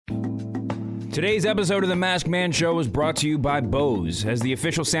Today's episode of The Masked Man Show is brought to you by Bose. As the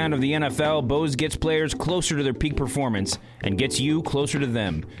official sound of the NFL, Bose gets players closer to their peak performance and gets you closer to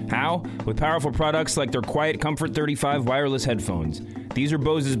them. How? With powerful products like their Quiet Comfort 35 wireless headphones. These are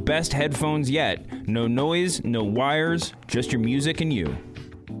Bose's best headphones yet. No noise, no wires, just your music and you.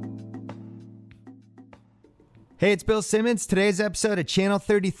 Hey, it's Bill Simmons. Today's episode of Channel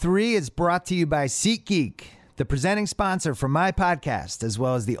 33 is brought to you by SeatGeek, the presenting sponsor for my podcast, as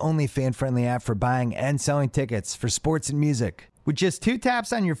well as the only fan-friendly app for buying and selling tickets for sports and music. With just 2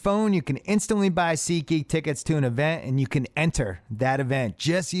 taps on your phone, you can instantly buy SeatGeek tickets to an event, and you can enter that event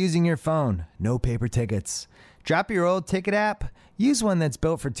just using your phone. No paper tickets. Drop your old ticket app. Use one that's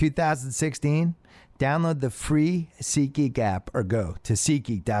built for 2016. Download the free SeatGeek app or go to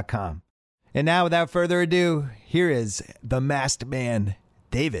SeatGeek.com. And now, without further ado, here is the masked man,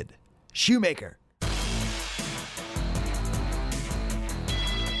 David Shoemaker.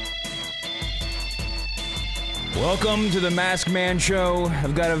 Welcome to the Masked Man Show.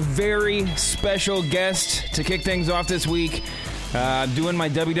 I've got a very special guest to kick things off this week. Doing my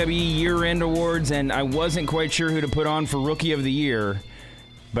WWE year-end awards, and I wasn't quite sure who to put on for Rookie of the Year,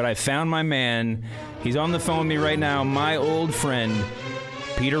 but I found my man. He's on the phone with me right now, my old friend,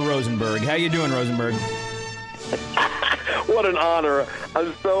 Peter Rosenberg. How you doing, Rosenberg? What an honor.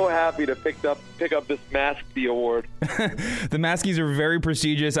 I'm so happy to pick up this Maskey award. The Maskies are very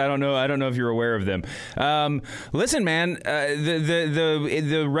prestigious. I don't know if you're aware of them. Listen, man,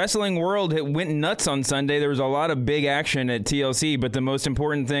 the wrestling world went nuts on Sunday. There was a lot of big action at TLC, but the most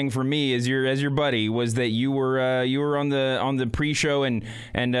important thing for me as your buddy was that you were on the pre-show and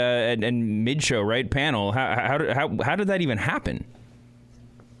mid-show, right, panel. How did that even happen?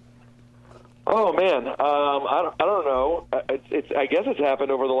 Oh man, I don't know. I guess it's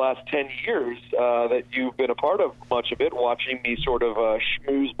happened over the last 10 years that you've been a part of much of it, watching me sort of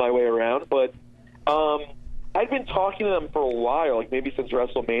schmooze my way around. But I'd been talking to them for a while, like maybe since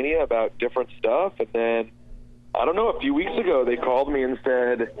WrestleMania, about different stuff. And then, I don't know, a few weeks ago they called me and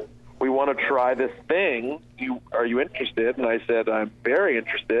said, "We want to try this thing. Are you interested?" And I said, "I'm very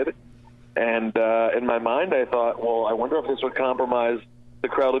interested." And in my mind, I thought, well, I wonder if this would compromise the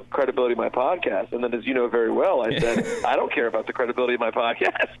credibility of my podcast. And then, as you know very well, I said, I don't care about the credibility of my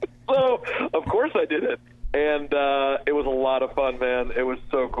podcast. So, of course I did it. And it was a lot of fun, man. It was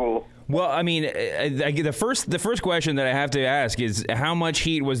so cool. Well, I mean, the first question that I have to ask is, how much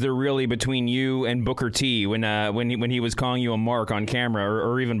heat was there really between you and Booker T when he was calling you a mark on camera,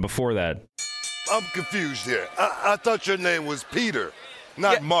 or even before that? I'm confused here. I thought your name was Peter,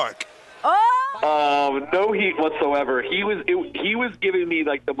 not Mark. No heat whatsoever. He was giving me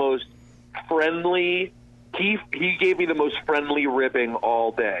like the most friendly. He gave me the most friendly ribbing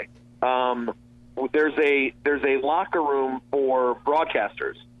all day. There's a locker room for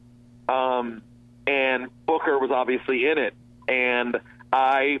broadcasters, and Booker was obviously in it. And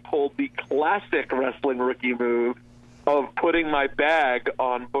I pulled the classic wrestling rookie move of putting my bag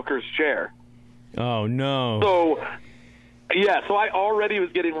on Booker's chair. Oh no! So I already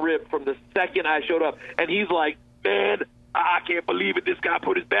was getting ripped from the second I showed up. And he's like, "Man, I can't believe it. This guy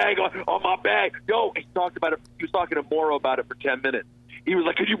put his bag on my bag." Yo, he talked about it. He was talking to Morrow about it for 10 minutes. He was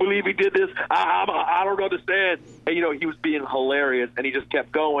like, "Could you believe he did this? I don't understand." And, he was being hilarious, and he just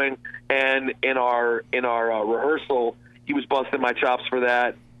kept going. And in our rehearsal, he was busting my chops for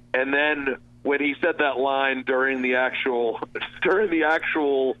that. And then when he said that line during the actual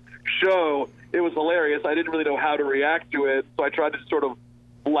show, it was hilarious. I didn't really know how to react to it, so I tried to sort of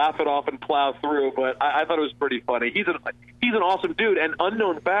laugh it off and plow through, but I thought it was pretty funny. He's an awesome dude, and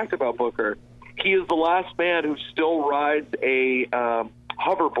unknown fact about Booker, he is the last man who still rides a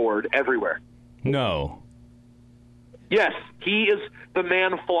hoverboard everywhere. No. Yes, he is the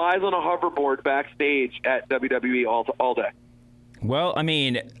man flies on a hoverboard backstage at WWE all day. Well, I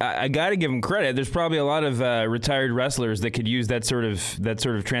mean, I got to give him credit. There's probably a lot of retired wrestlers that could use that sort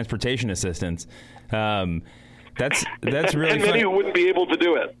of transportation assistance. That's really and many who wouldn't be able to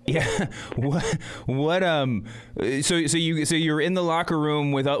do it. Yeah. So you're in the locker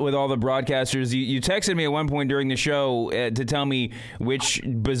room with all the broadcasters. You texted me at one point during the show to tell me which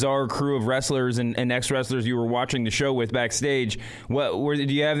bizarre crew of wrestlers and ex-wrestlers you were watching the show with backstage. Do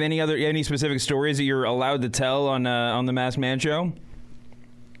you have any specific stories that you're allowed to tell on the Masked Man Show?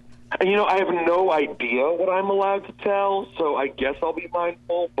 I have no idea what I'm allowed to tell, so I guess I'll be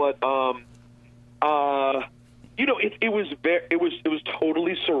mindful. But it was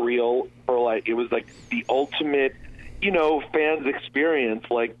totally surreal. It was like the ultimate, fans experience.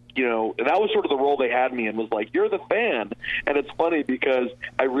 Like, that was sort of the role they had me in, was like, you're the fan. And it's funny because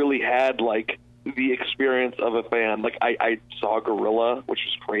I really had like the experience of a fan. Like, I saw Gorilla, which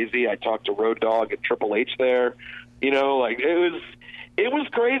was crazy. I talked to Road Dogg and Triple H there. You know, like, it was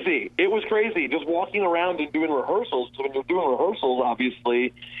crazy. It was crazy just walking around and doing rehearsals. So when you're doing rehearsals,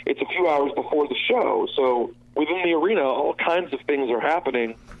 obviously, it's a few hours before the show. So within the arena, all kinds of things are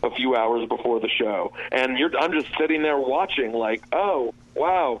happening a few hours before the show. And I'm just sitting there watching like, oh,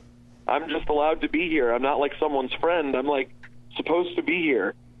 wow, I'm just allowed to be here. I'm not like someone's friend. I'm like supposed to be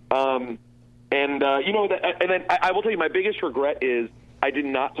here. And then I will tell you, my biggest regret is I did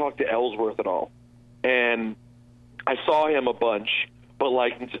not talk to Ellsworth at all. And I saw him a bunch, but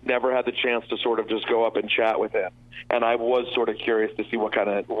like never had the chance to sort of just go up and chat with him. And I was sort of curious to see what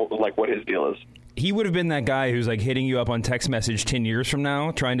his deal is. He would have been that guy who's like hitting you up on text message 10 years from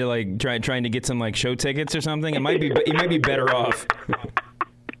now, trying to get some like show tickets or something. It might be better off.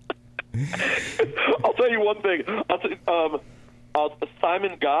 I'll tell you one thing.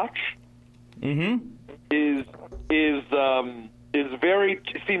 Simon Gotch seems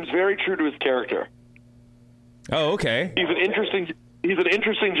very true to his character. Oh, okay. He's an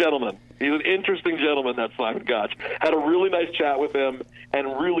interesting gentleman. He's an interesting gentleman, that Simon Gotch. Had a really nice chat with him,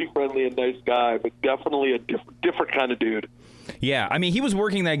 and really friendly and nice guy, but definitely a different kind of dude. Yeah, I mean, he was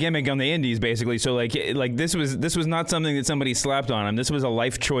working that gimmick on the Indies, basically. So, like this was not something that somebody slapped on him. This was a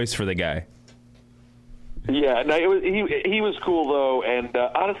life choice for the guy. Yeah, no, he was cool though, and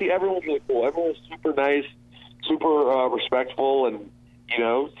honestly, everyone was really cool. Everyone was super nice, super respectful, and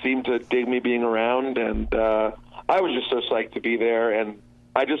seemed to dig me being around. And I was just so psyched to be there, and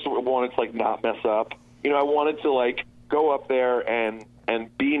I just wanted to like not mess up. I wanted to like go up there and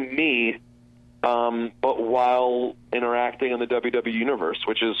be me, but while interacting in the WWE universe,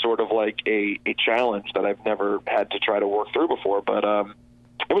 which is sort of like a challenge that I've never had to try to work through before. But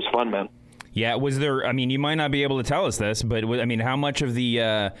it was fun, man. Yeah, was there? I mean, you might not be able to tell us this, but I mean, how much of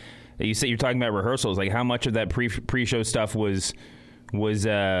the you said you're talking about rehearsals? Like, how much of that pre-show stuff was like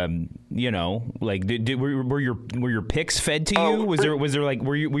were your picks fed to you? Was there like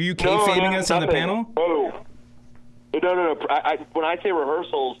were you kayfabing us on the panel? No. When I say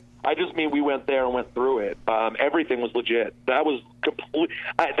rehearsals, I just mean we went there and went through it. Everything was legit. That was complete.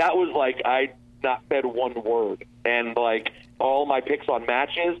 That was like I not fed one word, and like all my picks on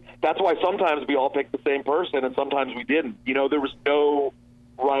matches. That's why sometimes we all picked the same person, and sometimes we didn't. There was no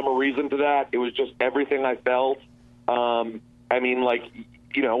rhyme or reason to that. It was just everything I felt. I mean, like,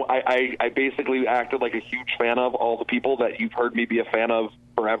 I basically acted like a huge fan of all the people that you've heard me be a fan of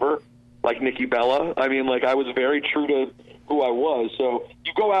forever, like Nikki Bella. I mean, like, I was very true to who I was. So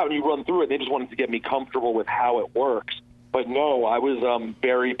you go out and you run through it, and they just wanted to get me comfortable with how it works. But no, I was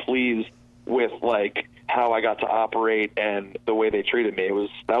very pleased with, like, how I got to operate and the way they treated me.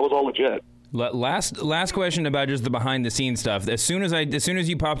 That was all legit. Last question about just the behind the scenes stuff. As soon as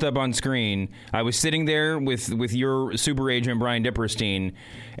you popped up on screen, I was sitting there with your super agent Brian Dipperstein,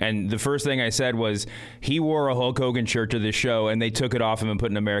 and the first thing I said was he wore a Hulk Hogan shirt to this show, and they took it off him and put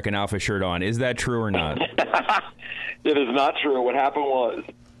an American Alpha shirt on. Is that true or not? It is not true. What happened was,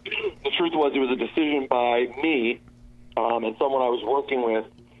 the truth was, it was a decision by me and someone I was working with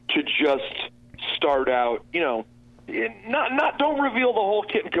to just start out, don't reveal the whole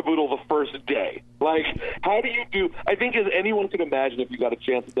kit and caboodle the first day. Like, how do you do? I think as anyone can imagine, if you got a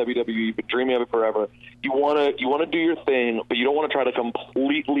chance at WWE, you've been dreaming of it forever. You want to do your thing, but you don't want to try to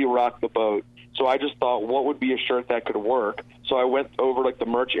completely rock the boat. So I just thought, what would be a shirt that could work? So I went over like the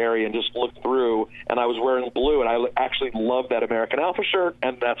merch area and just looked through, and I was wearing blue, and I actually loved that American Alpha shirt,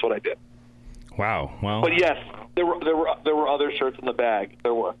 and that's what I did. Wow. Well, but yes, there were other shirts in the bag.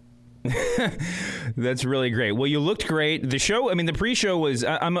 There were. That's really great. Well, you looked great. The show, I mean, the pre-show was.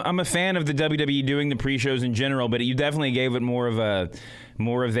 I'm a fan of the WWE doing the pre-shows in general, but you definitely gave it more of a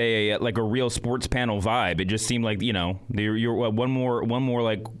like a real sports panel vibe. It just seemed like you're one more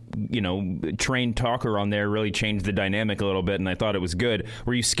like trained talker on there really changed the dynamic a little bit, and I thought it was good.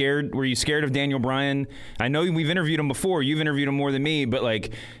 Were you scared of Daniel Bryan? I know we've interviewed him before. You've interviewed him more than me, but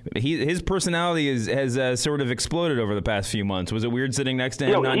like his personality has sort of exploded over the past few months. Was it weird sitting next to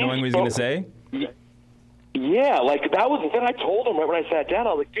him, not knowing what he's going to say? Yeah, like that was the thing I told him right when I sat down.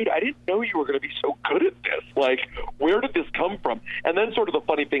 I was like, dude, I didn't know you were going to be so good at this. Like, where did this come from? And then sort of the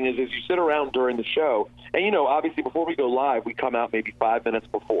funny thing is you sit around during the show, and obviously before we go live, we come out maybe 5 minutes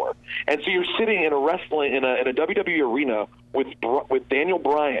before, and so you're sitting in a WWE arena with Daniel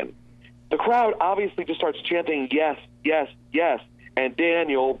Bryan. The crowd obviously just starts chanting yes, yes, yes, and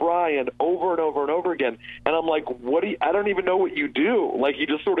Daniel Bryan over and over and over again. And I'm like, I don't even know what you do. Like, he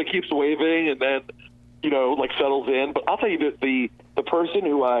just sort of keeps waving, and then like settles in. But I'll tell you that the person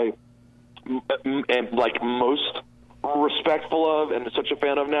who I am like most respectful of and such a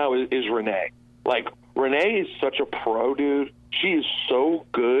fan of now is Renee. Like, Renee is such a pro, dude. She is so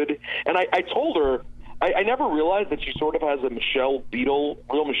good. And I told her, I never realized that she sort of has a real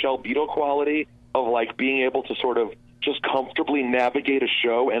Michelle Beadle quality of, like, being able to sort of just comfortably navigate a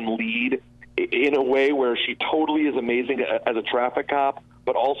show and lead in a way where she totally is amazing as a traffic cop,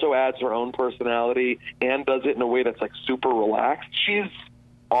 but also adds her own personality and does it in a way that's, like, super relaxed. She's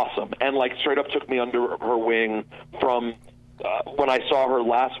awesome. And, like, straight up took me under her wing from when I saw her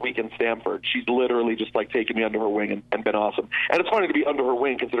last week in Stamford. She's literally just, like, taken me under her wing and been awesome. And it's funny to be under her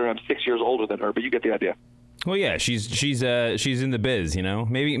wing considering I'm 6 years older than her, but you get the idea. Well, yeah, she's in the biz, you know.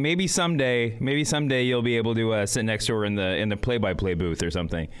 Maybe someday you'll be able to sit next to her in the play-by-play booth or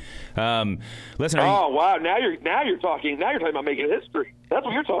something. Listen. Wow! Now you're talking about making history. That's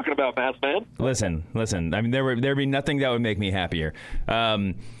what you're talking about, Masked Man. Listen. I mean, there'd be nothing that would make me happier.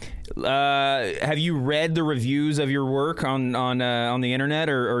 Have you read the reviews of your work on the internet,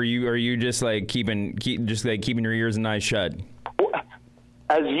 or are you just like keeping your ears and eyes shut?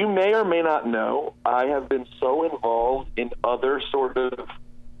 As you may or may not know, I have been so involved in other sort of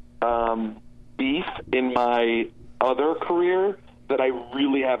beef in my other career that I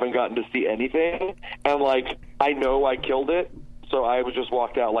really haven't gotten to see anything. And, like, I know I killed it, so I was just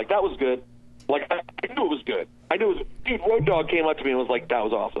walked out like, that was good. Like, I knew it was good. I knew it was – dude, Road Dogg came up to me and was like, that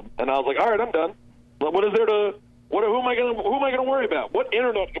was awesome. And I was like, all right, I'm done. What is there to – who am I going to worry about? What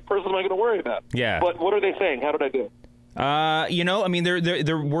internet person am I going to worry about? Yeah. But what are they saying? How did I do? I mean,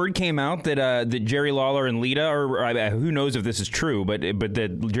 the word came out that Jerry Lawler and Lita, or who knows if this is true, but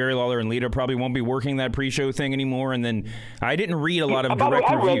that Jerry Lawler and Lita probably won't be working that pre-show thing anymore. And then I didn't read a lot of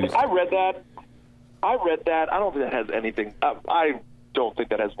direct reviews. I read that. I don't think that has anything. I don't think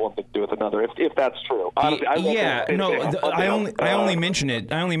that has one thing to do with another. If that's true, honestly, I only mention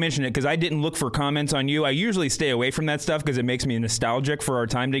it. I only mention it because I didn't look for comments on you. I usually stay away from that stuff because it makes me nostalgic for our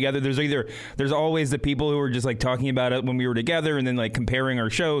time together. There's always the people who are just like talking about it when we were together and then like comparing our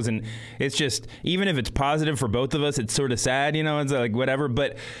shows, and it's just, even if it's positive for both of us, it's sort of sad, you know. It's like whatever.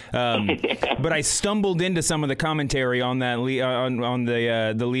 But I stumbled into some of the commentary on that on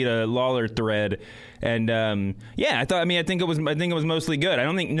the Lita Lawler thread. And I think it was mostly good. I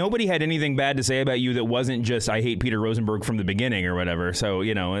don't think nobody had anything bad to say about you that wasn't just I hate Peter Rosenberg from the beginning or whatever. So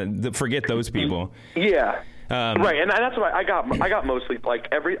forget those people. Yeah. Right, and that's what I got mostly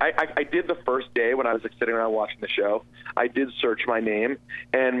like I did the first day when I was like sitting around watching the show. I did search my name,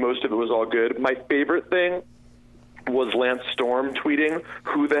 and most of it was all good. My favorite thing was Lance Storm tweeting,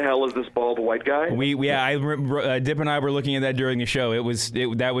 "Who the hell is this bald white guy?" Dip and I were looking at that during the show.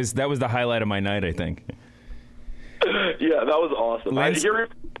 That was the highlight of my night, I think. Yeah, that was awesome. Guys,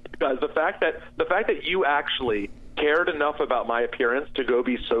 the fact that you actually cared enough about my appearance to go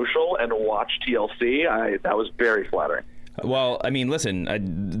be social and watch TLC, that was very flattering. Well, I mean, listen,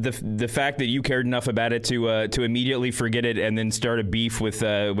 the fact that you cared enough about it to immediately forget it and then start a beef with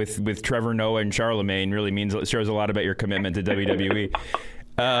Trevor Noah and Charlemagne really shows a lot about your commitment to WWE.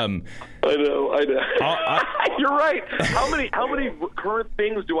 I know. You're right. How many current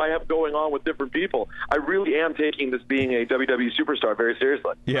things do I have going on with different people? I really am taking this being a WWE superstar very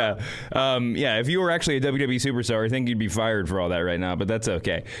seriously. Yeah. If you were actually a WWE superstar, I think you'd be fired for all that right now, but that's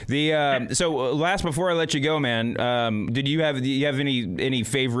okay. Before I let you go, man, do you have any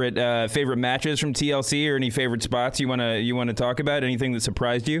favorite matches from TLC or any favorite spots you want to talk about? Anything that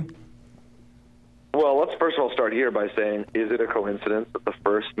surprised you? Well, let's first of all start here by saying, is it a coincidence that the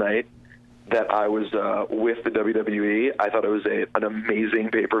first night that I was with the WWE, I thought it was an amazing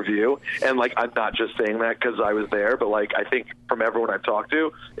pay-per-view? And, like, I'm not just saying that because I was there, but, like, I think from everyone I've talked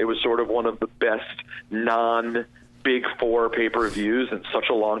to, it was sort of one of the best non-Big Four pay-per-views in such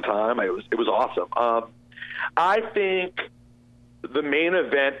a long time. It was awesome. I think the main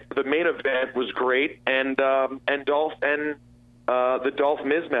event was great, and the Dolph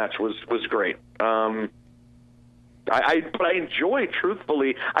Miz match was great. But I enjoyed,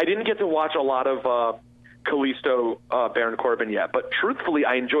 truthfully, I didn't get to watch a lot of Kalisto, Baron Corbin yet, but truthfully,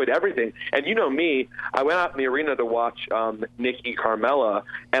 I enjoyed everything. And you know me, I went out in the arena to watch Nikki Carmella,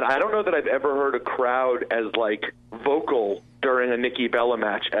 and I don't know that I've ever heard a crowd as like vocal during a Nikki Bella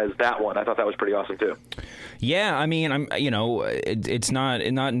match as that one. I thought that was pretty awesome too. Yeah, I mean, it's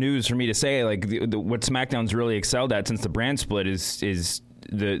not news for me to say. Like what SmackDown's really excelled at since the brand split is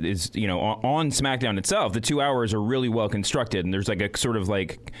on SmackDown itself. The 2 hours are really well constructed, and there's like a sort of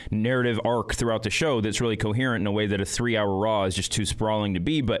like narrative arc throughout the show that's really coherent in a way that a 3 hour Raw is just too sprawling to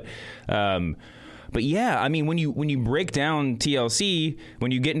be. But yeah, I mean, when you break down TLC, when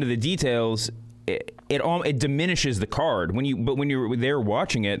you get into the details, it diminishes the card. When you're there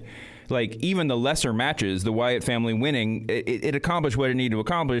watching it, like even the lesser matches, the Wyatt family winning, it accomplished what it needed to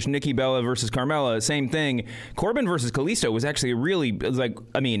accomplish. Nikki Bella versus Carmella, same thing. Corbin versus Kalisto was actually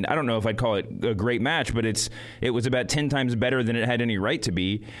I don't know if I'd call it a great match, but it was about 10 times better than it had any right to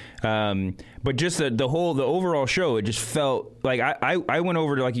be. But just the overall show, it just felt like I went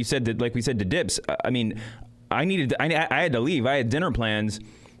over to, like we said to Dips. I mean, I had to leave. I had dinner plans.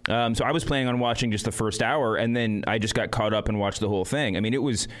 So I was planning on watching just the first hour, and then I just got caught up and watched the whole thing. I mean, it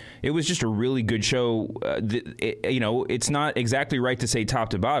was just a really good show. It's not exactly right to say top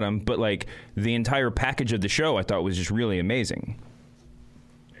to bottom, but like the entire package of the show, I thought was just really amazing.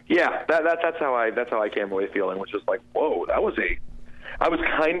 Yeah, that's how I came away feeling, which was like, whoa, I was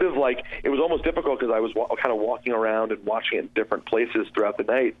kind of like, it was almost difficult because I was kind of walking around and watching it in different places throughout the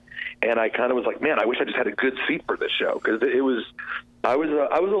night, and I kind of was like, man, I wish I just had a good seat for this show, because I was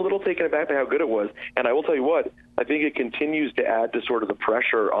a little taken aback by how good it was. And I will tell you what, I think it continues to add to sort of the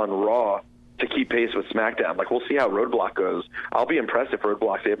pressure on Raw to keep pace with SmackDown. Like, we'll see how Roadblock goes. I'll be impressed if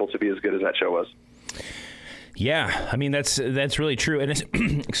Roadblock's able to be as good as that show was. Yeah, I mean, that's really true. And it's,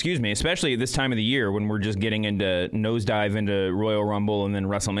 excuse me, especially at this time of the year when we're just getting into nosedive into Royal Rumble and then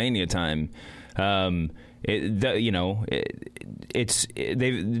WrestleMania time.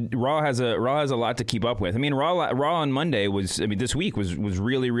 Raw has a lot to keep up with. I mean, Raw on Monday this week was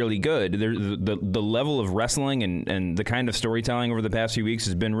really, really good. The level of wrestling and the kind of storytelling over the past few weeks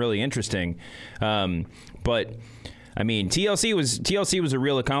has been really interesting. But I mean, TLC was a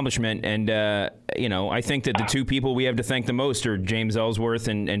real accomplishment, and I think that the two people we have to thank the most are James Ellsworth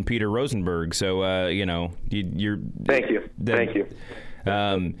and Peter Rosenberg. So you're thank you.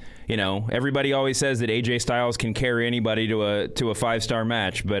 Everybody always says that AJ Styles can carry anybody to a 5-star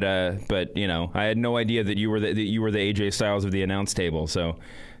match, but I had no idea that you were the AJ Styles of the announce table. So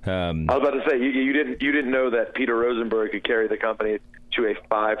I was about to say you didn't know that Peter Rosenberg could carry the company to a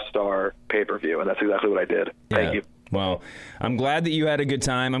 5-star pay-per-view, and that's exactly what I did. Thank you. Well, I'm glad that you had a good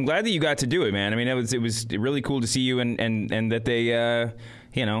time. I'm glad that you got to do it, man. I mean, it was really cool to see you, and that they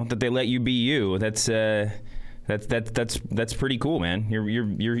that they let you be you. That's pretty cool, man.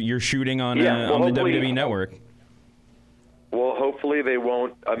 You're shooting on the WWE Network. Well, hopefully they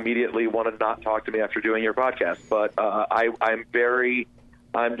won't immediately want to not talk to me after doing your podcast. But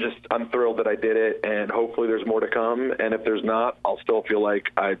I'm thrilled that I did it, and hopefully there's more to come. And if there's not, I'll still feel like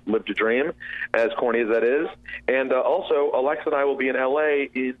I lived a dream, as corny as that is. And also, Alexa and I will be in LA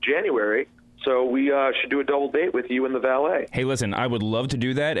in January. So we should do a double date with you and the valet. Hey, listen, I would love to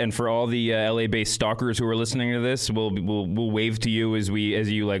do that. And for all the LA-based stalkers who are listening to this, we'll wave to you as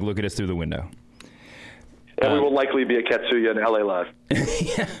you like look at us through the window. And we will likely be at Katsuya in LA Live.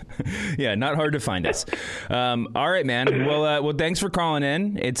 Yeah, not hard to find us. All right, man. Well, thanks for calling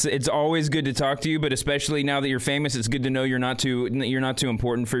in. It's always good to talk to you, but especially now that you're famous, it's good to know you're not too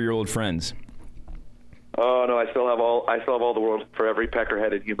important for your old friends. Oh no, I still have all the world for every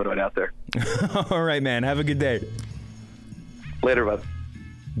pecker-headed humanoid out there. All right, man. Have a good day. Later, bud.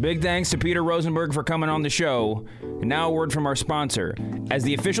 Big thanks to Peter Rosenberg for coming on the show. And now a word from our sponsor. As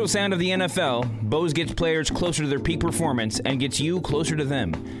the official sound of the NFL, Bose gets players closer to their peak performance and gets you closer to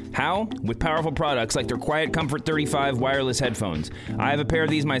them. How? With powerful products like their Quiet Comfort 35 wireless headphones. I have a pair of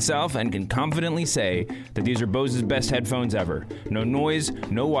these myself and can confidently say that these are Bose's best headphones ever. No noise,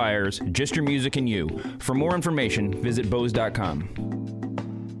 no wires, just your music and you. For more information, visit Bose.com.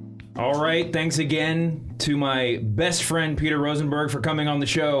 All right, thanks again to my best friend, Peter Rosenberg, for coming on the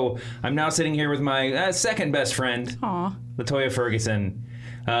show. I'm now sitting here with my second best friend, LaToya Ferguson.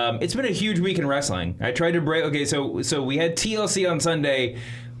 It's been a huge week in wrestling. I tried to break... Okay, so we had TLC on Sunday.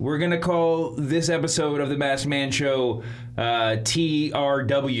 We're going to call this episode of The Masked Man Show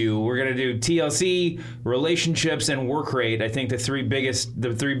TRW. We're going to do TLC, relationships, and work rate. I think the three banners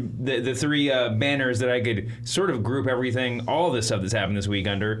that I could sort of group everything, all this stuff that's happened this week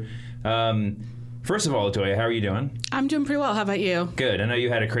under. First of all, LaToya, how are you doing? I'm doing pretty well. How about you? Good. I know you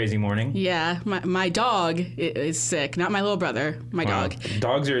had a crazy morning. Yeah, my dog is sick. Not my little brother. My dog.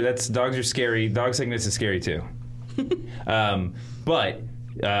 Dogs are scary. Dog sickness is scary too. But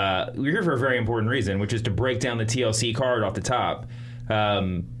we're here for a very important reason, which is to break down the TLC card off the top.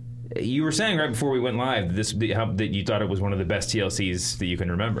 You were saying right before we went live that you thought it was one of the best TLCs that you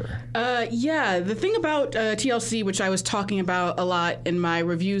can remember. Yeah, the thing about TLC, which I was talking about a lot in my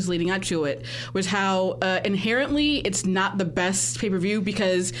reviews leading up to it, was how inherently it's not the best pay-per-view,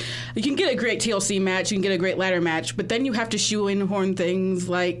 because you can get a great TLC match, you can get a great ladder match, but then you have to shoehorn things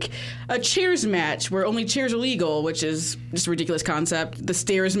like a chairs match where only chairs are legal, which is just a ridiculous concept. The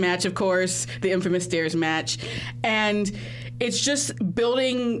stairs match, of course, the infamous stairs match. And it's just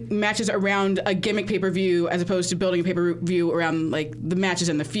building matches around a gimmick pay-per-view as opposed to building a pay-per-view around like the matches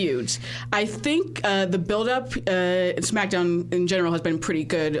and the feuds. I think the build-up in SmackDown in general has been pretty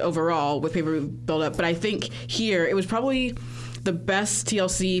good overall with pay-per-view build-up, but I think here it was probably the best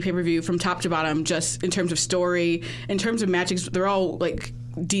TLC pay-per-view from top to bottom, just in terms of story, in terms of matches. They're all like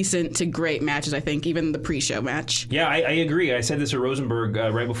decent to great matches, I think, even the pre-show match. Yeah, I agree. I said this to Rosenberg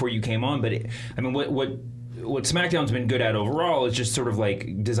right before you came on, but what SmackDown's been good at overall is just sort of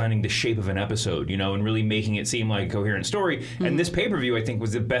like designing the shape of an episode, and really making it seem like a coherent story. Mm-hmm. And this pay-per-view, I think,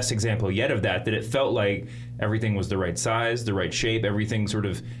 was the best example yet of that it felt like everything was the right size, the right shape, everything sort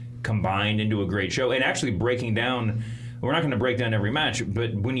of combined into a great show. And actually breaking down, we're not going to break down every match,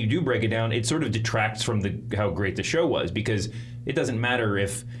 but when you do break it down, it sort of detracts from how great the show was, because it doesn't matter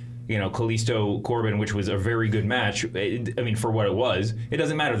if Kalisto Corbin, which was a very good match. For what it was, it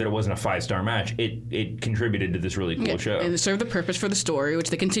doesn't matter that it wasn't a 5-star match. It contributed to this really cool show. And it served the purpose for the story, which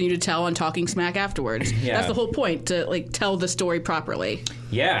they continue to tell on Talking Smack afterwards. Yeah. That's the whole point, to like tell the story properly.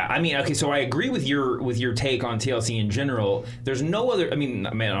 Yeah, okay, so I agree with your take on TLC in general. There's no other. I don't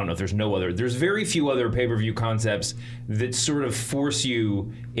know if there's no other. There's very few other pay-per-view concepts that sort of force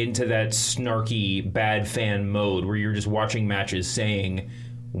you into that snarky bad fan mode where you're just watching matches saying,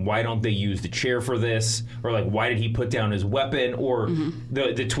 why don't they use the chair for this? Or like, why did he put down his weapon? Or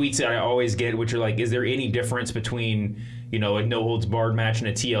the tweets that I always get, which are like, is there any difference between a no holds barred match and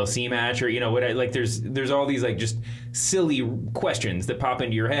a TLC match? Or there's all these like just silly questions that pop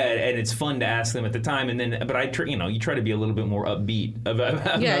into your head, and it's fun to ask them at the time. And then, but you try to be a little bit more upbeat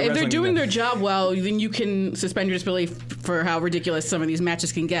about if they're doing their job well, then you can suspend your disbelief for how ridiculous some of these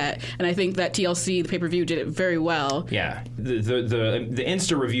matches can get. And I think that TLC, the pay-per-view, did it very well. Yeah, the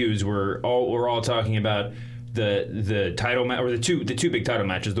Insta reviews were all talking about the title match, or the two big title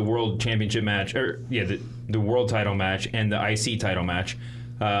matches, the World Championship match, the World title match and the IC title match.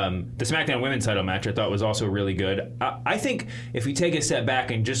 The SmackDown Women's title match I thought was also really good. I think if we take a step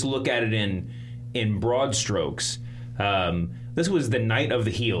back and just look at it in broad strokes, this was the night of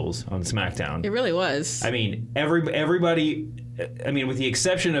the heels on SmackDown. It really was. Everybody, with the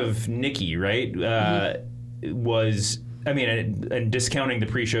exception of Nikki, right, was... and discounting the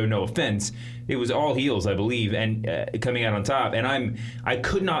pre-show, no offense, it was all heels, I believe, and coming out on top. And I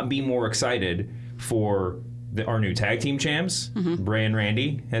could not be more excited for our new tag team champs, Bray and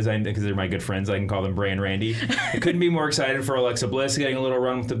Randy, because they're my good friends, I can call them Bray and Randy. I couldn't be more excited for Alexa Bliss getting a little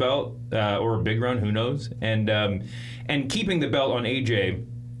run with the belt, or a big run, who knows, and keeping the belt on AJ.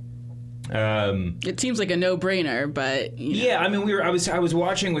 It seems like a no-brainer, but I was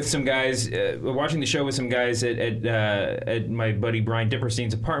watching with some guys, watching the show with some guys at my buddy Brian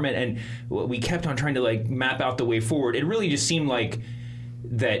Dipperstein's apartment, and we kept on trying to like map out the way forward. It really just seemed like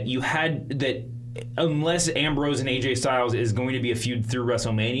that unless Ambrose and AJ Styles is going to be a feud through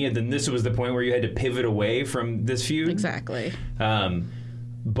WrestleMania, then this was the point where you had to pivot away from this feud. Exactly.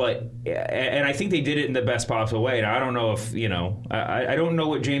 But I think they did it in the best possible way. Now, I don't know if I don't know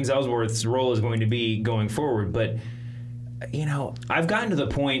what James Ellsworth's role is going to be going forward, but I've gotten to the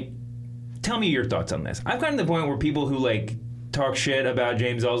point. Tell me your thoughts on this. I've gotten to the point where people who like talk shit about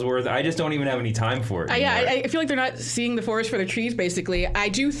James Ellsworth, I just don't even have any time for it. I feel like they're not seeing the forest for the trees, basically. I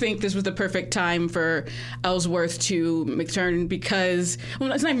do think this was the perfect time for Ellsworth to make a turn because,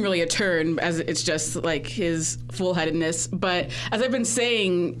 well, it's not even really a turn, as it's just like his full-headedness. But as I've been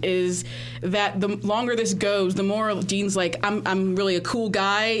saying, is that the longer this goes, the more Dean's like, I'm really a cool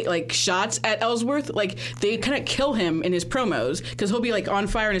guy, like shots at Ellsworth, like they kind of kill him in his promos because he'll be like on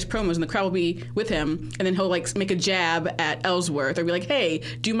fire in his promos and the crowd will be with him, and then he'll like make a jab at Ellsworth or be like, hey,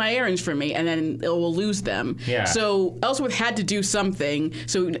 do my errands for me, and then it will lose them. Yeah. So Ellsworth had to do something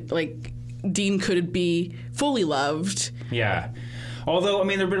so like Dean could be fully loved. Yeah. Although,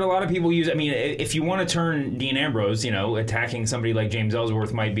 there have been a lot of people if you want to turn Dean Ambrose, attacking somebody like James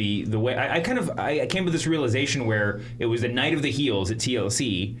Ellsworth might be the way. I came to this realization where it was the night of the heels at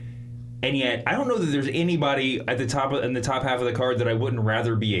TLC, and yet I don't know that there's anybody in the top half of the card that I wouldn't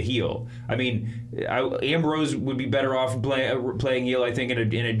rather be a heel. Ambrose would be better off playing heel, I think,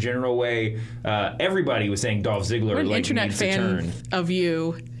 in a general way. Everybody was saying Dolph Ziggler. We're an like internet needs fan to turn. of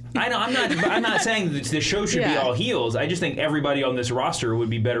you. I know. I'm not saying that the show should be all heels. I just think everybody on this roster would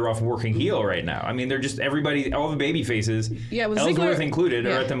be better off working heel right now. They're just everybody, all the baby faces, Ellsworth included,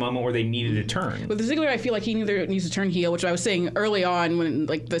 are at the moment where they needed to turn. With Ziggler, I feel like he either needs to turn heel, which I was saying early on when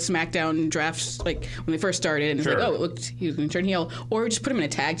like the SmackDown drafts, like when they first started, and it's like, oh, it looked he was going to turn heel, or just put him in a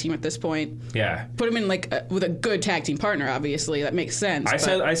tag team at this point. Yeah, put him in like with a good tag team partner. Obviously, that makes sense.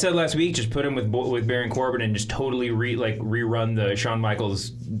 I said last week, just put him with Baron Corbin and just totally rerun the Shawn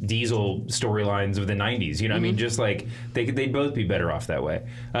Michaels Diesel storylines of the 90s. You know, I mean, just like they'd both be better off that way.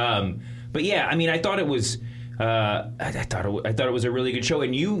 But yeah, I mean, I thought it was I thought it was a really good show.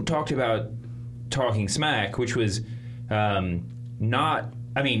 And you talked about Talking Smack, which was not.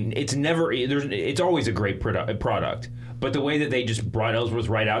 I mean, it's always a great product. But the way that they just brought Ellsworth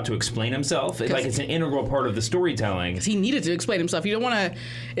right out to explain himself, it's an integral part of the storytelling. Because he needed to explain himself. You don't want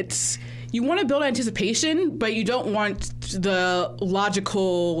to. You want to build anticipation, but you don't want the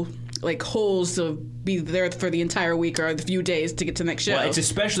logical holes to be there for the entire week or the few days to get to the next show. Well, it's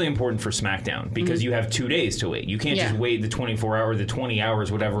especially important for SmackDown because you have 2 days to wait. You can't just wait the 24 hours, the 20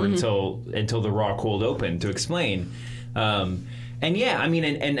 hours, whatever, until the Raw cold open to explain. And yeah, I mean,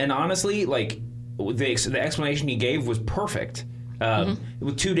 and honestly, the explanation he gave was perfect.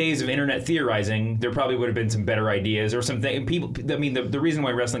 With 2 days of internet theorizing, there probably would have been some better ideas or something. I mean, the reason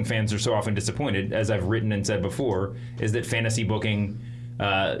why wrestling fans are so often disappointed, as I've written and said before, is that fantasy booking,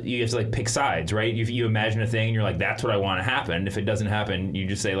 you have to pick sides, right? You imagine a thing and you're like, that's what I want to happen. If it doesn't happen, you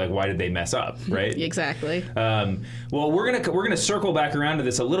just say why did they mess up, right? Exactly. Well, we're gonna circle back around to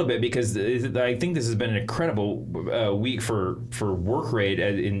this a little bit because I think this has been an incredible week for work rate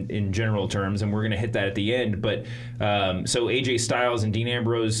in general terms, and we're gonna hit that at the end. But so AJ Styles and Dean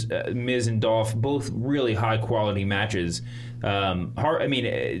Ambrose, Miz and Dolph, both really high quality matches. I mean,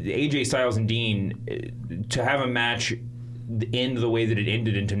 AJ Styles and Dean, to have a match end the way that it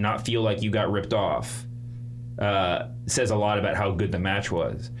ended and to not feel like you got ripped off says a lot about how good the match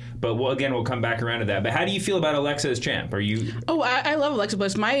was. But we'll come back around to that. But how do you feel about Alexa as champ? Are you? Oh, I love Alexa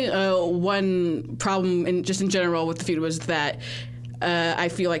Bliss. My one problem in general with the feud was that I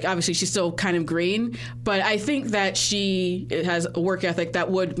feel like obviously she's still kind of green, but I think that she has a work ethic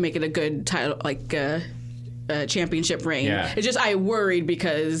that would make it a good title, championship reign. Yeah. It's just I worried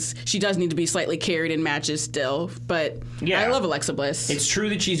because she does need to be slightly carried in matches still. But I love Alexa Bliss. It's true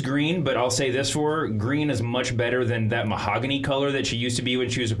that she's green, but I'll say this for her, green is much better than that mahogany color that she used to be when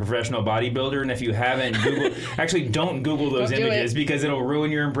she was a professional bodybuilder. And if you haven't Googled, actually don't Google those images because it'll ruin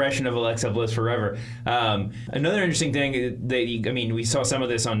your impression of Alexa Bliss forever. Another interesting thing that we saw some of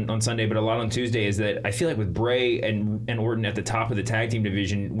this on Sunday, but a lot on Tuesday, is that I feel like with Bray and Orton at the top of the tag team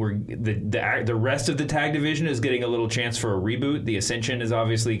division, where the rest of the tag division is getting a little chance for a reboot. The Ascension is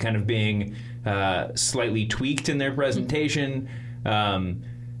obviously kind of being slightly tweaked in their presentation. I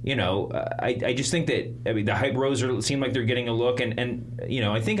just think that the Hype Bros seem like they're getting a look, and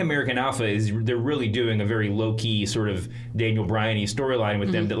I think American Alpha they're really doing a very low key sort of Daniel Bryan-y storyline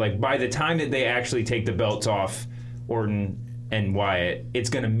with them. That by the time that they actually take the belts off Orton and Wyatt, it's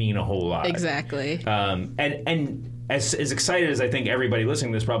going to mean a whole lot. Exactly. And as excited as I think everybody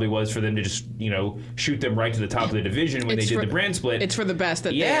listening to this probably was for them to just, shoot them right to the top of the division when they did the brand split. It's for the best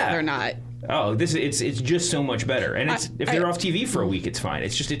that they're not. Oh, it's just so much better. And if they're off TV for a week, it's fine.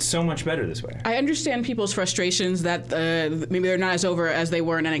 It's so much better this way. I understand people's frustrations that maybe they're not as over as they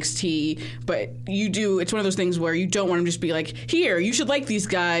were in NXT, but it's one of those things where you don't want them to just be like, here, you should like these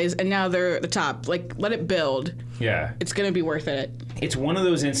guys, and now they're at the top. Let it build. Yeah. It's going to be worth it. It's one of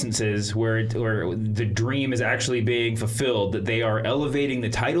those instances where the dream is actually being fulfilled, that they are elevating the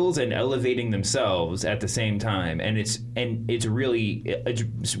titles and elevating themselves at the same time. And it's really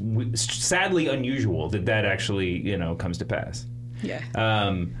sadly unusual that actually, comes to pass. Yeah.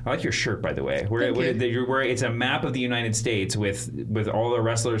 I like your shirt, by the way. You're wearing, it's a map of the United States with all the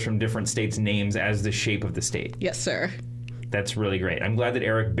wrestlers from different states' names as the shape of the state. Yes, sir. That's really great. I'm glad that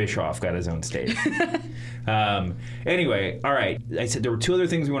Eric Bischoff got his own state. Anyway, all right. I said there were two other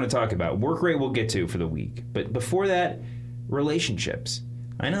things we want to talk about. Work rate we'll get to for the week. But before that, relationships.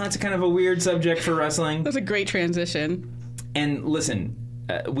 I know that's kind of a weird subject for wrestling. That's a great transition. And listen,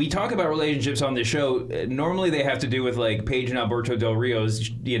 we talk about relationships on this show. Normally they have to do with Paige and Alberto Del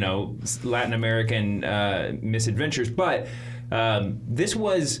Rio's, Latin American misadventures. But this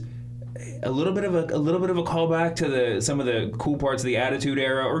was a little bit of a callback to some of the cool parts of the Attitude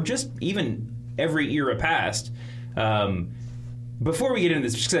Era, or just even every era past. Before we get into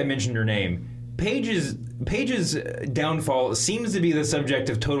this, just because I mentioned her name, Paige's downfall seems to be the subject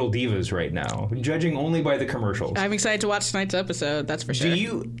of Total Divas right now, judging only by the commercials. I'm excited to watch tonight's episode. That's for sure.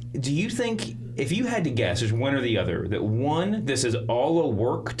 Do you think, if you had to guess, there's one or the other, that one, this is all a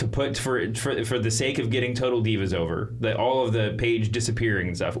work to put for the sake of getting Total Divas over, that all of the Paige disappearing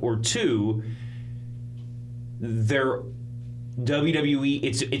and stuff, or two, they're WWE,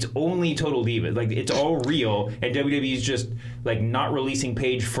 it's only Total Divas, it's all real, and WWE's just not releasing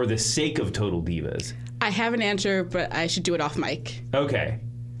Paige for the sake of Total Divas? I have an answer, but I should do it off mic. Okay.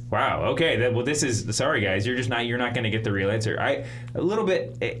 Wow. Okay. This is, sorry guys, you're not going to get the real answer. A little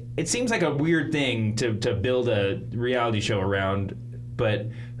bit. It seems like a weird thing to build a reality show around, but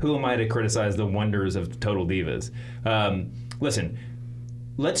who am I to criticize the wonders of Total Divas? Listen,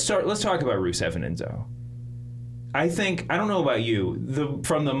 let's talk about Rusev and Enzo. I don't know about you,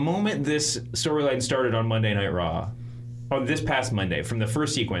 from the moment this storyline started on Monday Night Raw, on this past Monday, from the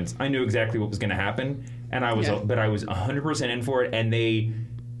first sequence, I knew exactly what was going to happen, and I was 100% in for it, and they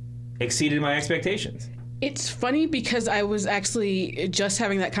exceeded my expectations. It's funny because I was actually just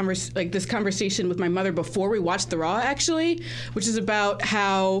having this conversation with my mother before we watched the Raw, actually, which is about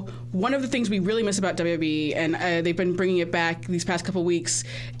how one of the things we really miss about WWE, and they've been bringing it back these past couple weeks,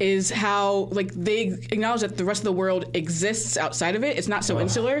 is how they acknowledge that the rest of the world exists outside of it. It's not so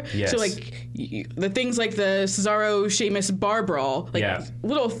insular. Yes. So the things like the Cesaro Sheamus bar brawl,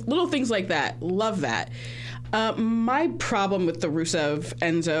 little things like that. Love that. My problem with the Rusev,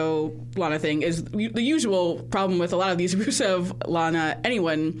 Enzo, Lana thing is the usual problem with a lot of these Rusev, Lana,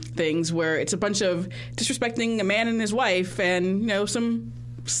 anyone things where it's a bunch of disrespecting a man and his wife and, some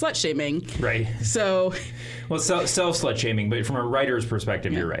slut shaming. Right. So. Well, self-slut shaming, but from a writer's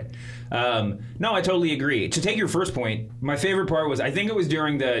perspective, you're right. No, I totally agree. To take your first point, my favorite part was, I think it was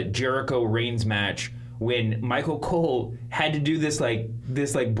during the Jericho-Reigns match, when Michael Cole had to do this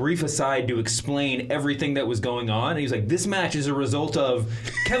brief aside to explain everything that was going on. And he was like, this match is a result of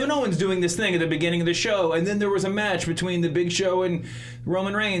Kevin Owens doing this thing at the beginning of the show, and then there was a match between the Big Show and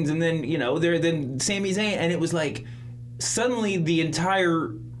Roman Reigns, and then, then Sami Zayn, and it was like, suddenly the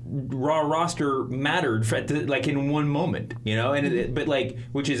entire Raw roster mattered in one moment,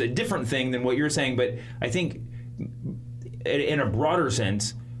 which is a different thing than what you're saying, but I think in a broader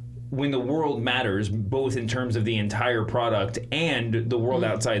sense, when the world matters, both in terms of the entire product and the world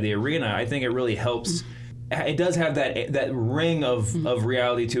outside the arena, I think it really helps. It does have that ring of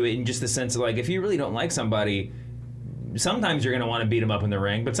reality to it, in just the sense of if you really don't like somebody, sometimes you're going to want to beat them up in the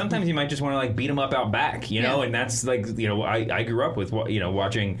ring, but sometimes you might just want to beat them up out back, and that's I grew up with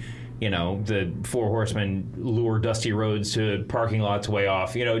watching. The Four Horsemen lure Dusty Rhodes to parking lots way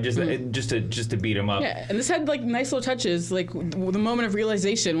off, just to beat him up. Yeah, and this had nice little touches, the moment of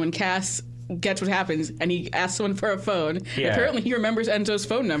realization when Cass gets what happens and he asks someone for a phone. Yeah. Apparently he remembers Enzo's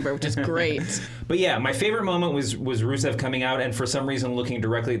phone number, which is great. But yeah, my favorite moment was Rusev coming out and for some reason looking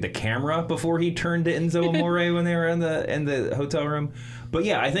directly at the camera before he turned to Enzo Amore when they were in the hotel room. But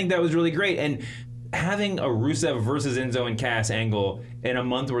yeah, I think that was really great. And having a Rusev versus Enzo and Cass angle in a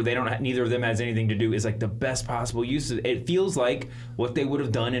month where neither of them has anything to do is the best possible use. It feels like what they would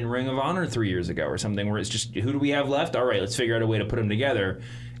have done in Ring of Honor 3 years ago or something, where it's just, who do we have left? All right, let's figure out a way to put them together.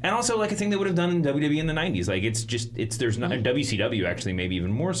 And also a thing they would have done in WWE in the 90s. There's not WCW actually, maybe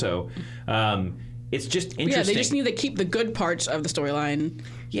even more so. It's just interesting. Yeah, they just need to keep the good parts of the storyline.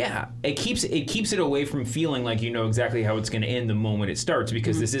 Yeah, it keeps it away from feeling like exactly how it's going to end the moment it starts,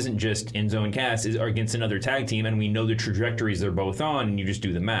 because this isn't just Enzo and Cass are against another tag team, and we know the trajectories they're both on, and you just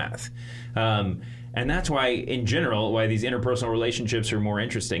do the math. And that's why, in general, why these interpersonal relationships are more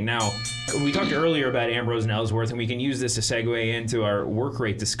interesting. Now, we talked earlier about Ambrose and Ellsworth, and we can use this to segue into our work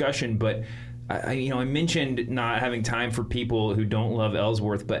rate discussion, but I mentioned not having time for people who don't love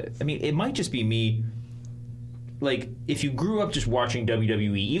Ellsworth, but it might just be me. If you grew up just watching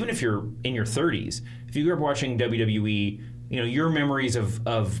WWE, even if you're in your 30s, if you grew up watching WWE, your memories of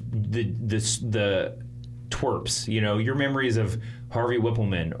the twerps, your memories of Harvey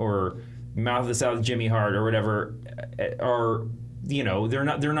Whippleman or Mouth of the South Jimmy Hart or whatever are, they're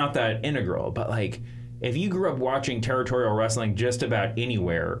not that integral. But if you grew up watching territorial wrestling just about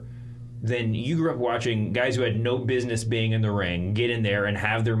anywhere, then you grew up watching guys who had no business being in the ring get in there and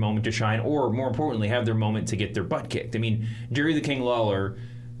have their moment to shine, or more importantly, have their moment to get their butt kicked. Jerry the King Lawler,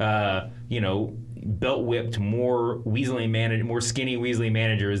 belt whipped more skinny Weasley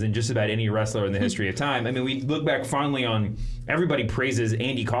managers than just about any wrestler in the history of time. We look back fondly on, everybody praises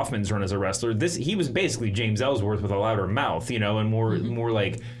Andy Kaufman's run as a wrestler. He was basically James Ellsworth with a louder mouth, and more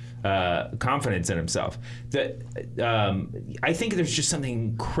confidence in himself. I think there's just something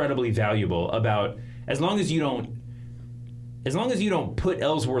incredibly valuable about, as long as you don't put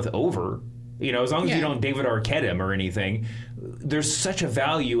Ellsworth over, as long as you don't David Arquette him or anything, there's such a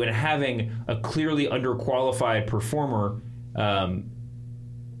value in having a clearly underqualified performer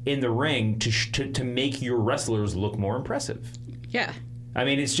in the ring to make your wrestlers look more impressive. Yeah.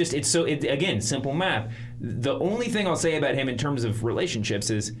 Again, simple math. The only thing I'll say about him in terms of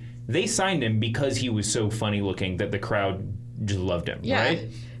relationships is they signed him because he was so funny looking that the crowd just loved him, right?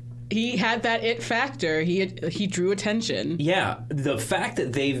 He had that it factor. He drew attention. Yeah, the fact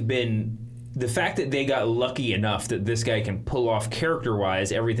that they got lucky enough that this guy can pull off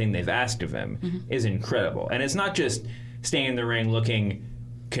character-wise everything they've asked of him is incredible. And it's not just staying in the ring looking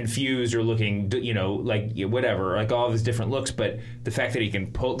confused or looking, like whatever, like all of his different looks. But the fact that he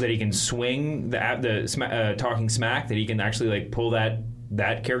can swing the talking smack, that he can actually like pull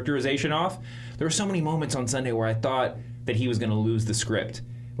that characterization off. There were so many moments on Sunday where I thought that he was going to lose the script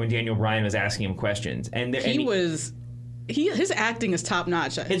when Daniel Bryan was asking him questions, and his acting is top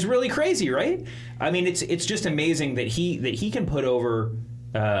notch. It's really crazy, right? I mean, it's just amazing that he can put over.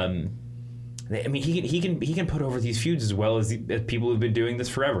 He can put over these feuds as well as people who've been doing this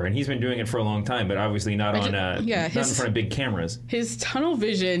forever, and he's been doing it for a long time, but obviously not not in front of big cameras. His tunnel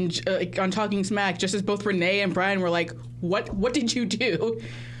vision on Talking Smack, just as both Renee and Brian were like, "What did you do?"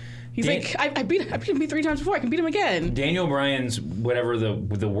 He's like, I beat him 3 times before. I can beat him again. Daniel Bryan's whatever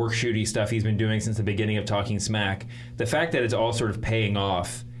the work shooty stuff he's been doing since the beginning of Talking Smack, the fact that it's all sort of paying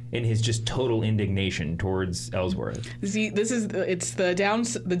off in his just total indignation towards Ellsworth. See, it's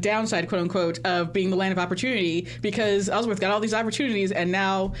the downside, quote unquote, of being the land of opportunity, because Ellsworth got all these opportunities, and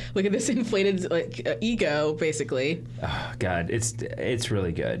now look at this inflated ego, basically. Oh, God, it's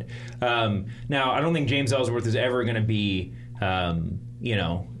really good. Now, I don't think James Ellsworth is ever going to be.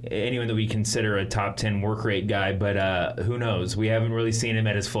 Anyone that we consider a top 10 work rate guy, but who knows? We haven't really seen him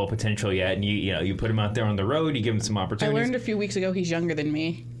at his full potential yet. And you put him out there on the road, you give him some opportunities. I learned a few weeks ago he's younger than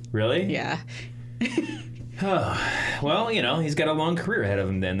me. Really? Yeah. Well, he's got a long career ahead of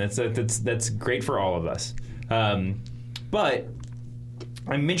him. Then that's great for all of us. But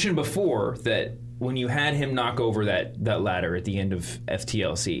I mentioned before that when you had him knock over that ladder at the end of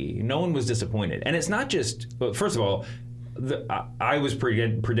FTLC, no one was disappointed, and it's not just. Well, first of all. I was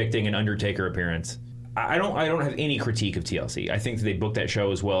predicting an Undertaker appearance. I don't have any critique of TLC. I think that they booked that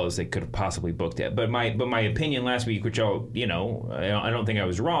show as well as they could have possibly booked it. But my opinion last week, which I don't think I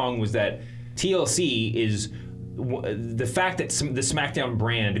was wrong, was that TLC is the fact that the SmackDown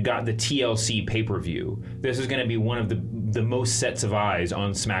brand got the TLC pay-per-view. This is going to be one of the most sets of eyes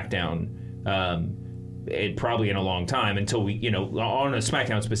on SmackDown. Probably in a long time until we, on a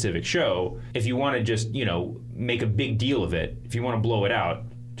SmackDown specific show. If you want to just, make a big deal of it, if you want to blow it out,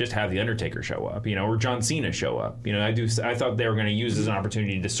 just have the Undertaker show up, or John Cena show up. I thought they were going to use this as an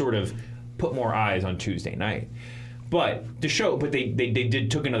opportunity to sort of put more eyes on Tuesday night. But they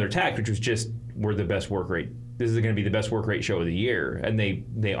took another tack, which was just we're the best work rate. This is going to be the best work rate show of the year, and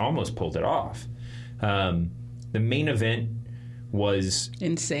they almost pulled it off. The main event was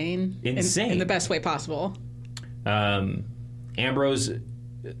insane in the best way possible. Ambrose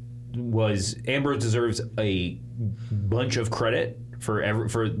deserves a bunch of credit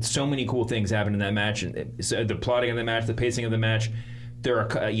for so many cool things happened in that match, and the plotting of the match, the pacing of the match. There are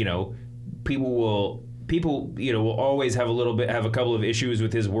people will always have a couple of issues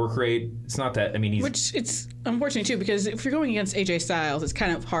with his work rate. It's not that which it's unfortunate too, because if you're going against AJ Styles, it's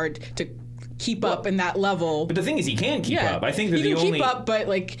kind of hard to keep up in that level. But the thing is, he can keep up. I think that he can keep up, but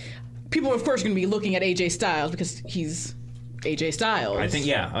people are of course going to be looking at AJ Styles because he's AJ Styles. I think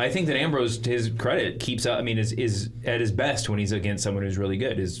that Ambrose, to his credit, keeps up. is at his best when he's against someone who's really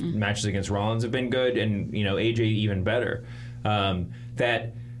good. His matches against Rollins have been good, and AJ even better.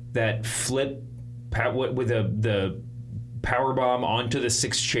 That flip with the power bomb onto the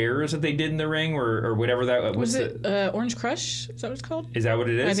 6 chairs that they did in the ring, or whatever that was. Orange Crush? Is that what it's called? Is that what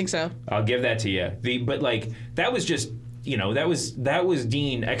it is? I think so. I'll give that to you. But that was just that was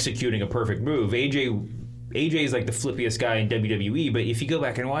Dean executing a perfect move. AJ is like the flippiest guy in WWE, but if you go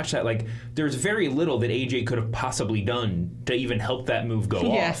back and watch that, there's very little that AJ could have possibly done to even help that move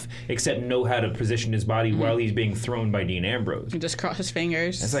go off, except know how to position his body while he's being thrown by Dean Ambrose. And just cross his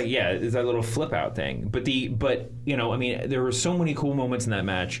fingers. It's it's that little flip out thing. But there were so many cool moments in that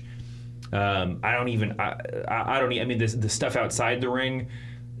match. The stuff outside the ring.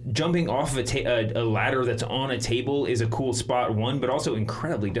 Jumping off of a ladder that's on a table is a cool spot, but also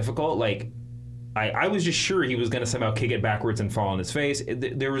incredibly difficult. I was just sure he was going to somehow kick it backwards and fall on his face.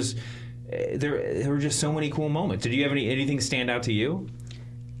 There were just so many cool moments. Did you have anything stand out to you?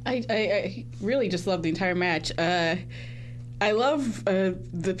 I really just loved the entire match. I love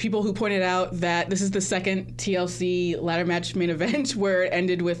the people who pointed out that this is the second TLC ladder match main event where it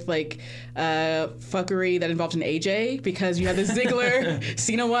ended with fuckery that involved an AJ, because you had the Ziggler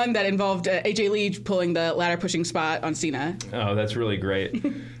Cena one that involved AJ Lee pulling the ladder pushing spot on Cena. Oh, that's really great.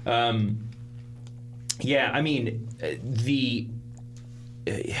 The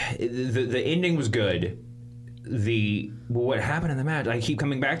ending was good. What happened in the match, I keep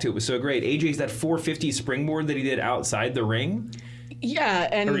coming back to it, was so great. AJ's that 450 springboard that he did outside the ring. Yeah,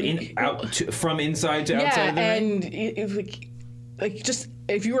 and from inside to outside the ring. Yeah, and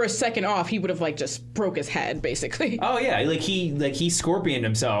if you were a second off, he would have like just broke his head basically. Oh yeah, he scorpioned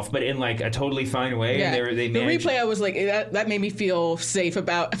himself, but in like a totally fine way. Yeah. And they the managed... replay, I was like, that made me feel safe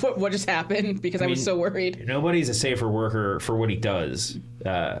about what just happened because I was so worried. Nobody's a safer worker for what he does.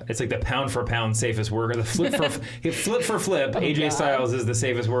 It's like the pound for pound safest worker. The flip for flip. AJ Styles is the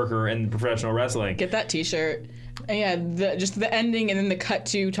safest worker in professional wrestling. Get that T-shirt. And yeah, just the ending and then the cut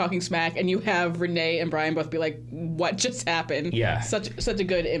to Talking Smack, and you have Renee and Brian both be like, "What just happened?" Yeah, such a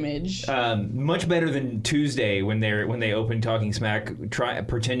good image. Much better than Tuesday when they opened Talking Smack,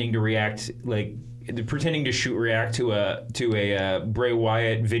 pretending to react to a Bray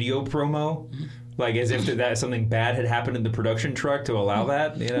Wyatt video promo. Like as if that something bad had happened in the production truck to allow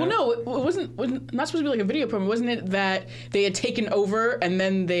that. You know? Well, no, it wasn't not supposed to be like a video promo. Wasn't it that they had taken over and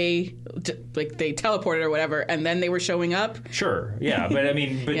then they teleported or whatever, and then they were showing up? Sure, yeah, but I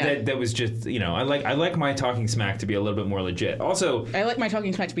mean, yeah. that was just I like my Talking Smack to be a little bit more legit. Also, I like my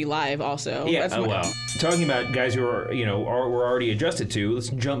Talking Smack to be live. Also, yeah. Talking about guys who are we're already adjusted to. Let's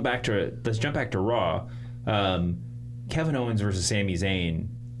jump back to Raw. Kevin Owens versus Sami Zayn.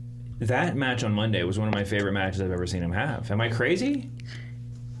 That match on Monday was one of my favorite matches I've ever seen him have. Am I crazy?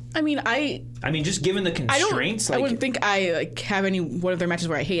 I mean, just given the constraints, I wouldn't think I have any one of their matches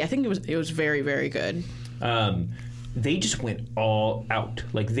where I hate. I think it was very, very good. They just went all out.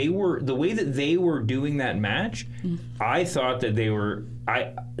 Like the way that they were doing that match. I thought that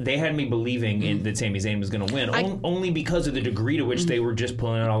they had me believing that Sami Zayn was going to win, only because of the degree to which they were just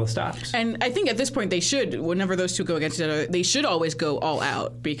pulling out all the stops. And I think at this point they should, whenever those two go against each other, they should always go all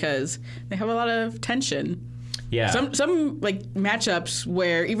out because they have a lot of tension. Yeah. Some like matchups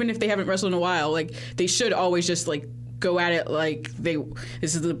where even if they haven't wrestled in a while, like they should always just like go at it like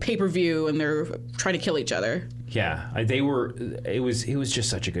this is the pay-per-view and they're trying to kill each other. Yeah, it was just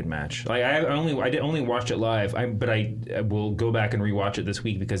such a good match. Like I only watched it live, but I will go back and rewatch it this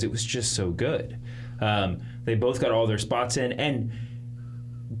week because it was just so good. They both got all their spots in, and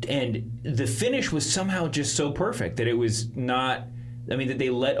the finish was somehow just so perfect that it was not. I mean, that they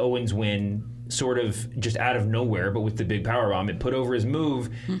let Owens win sort of just out of nowhere, but with the big powerbomb, it put over his move.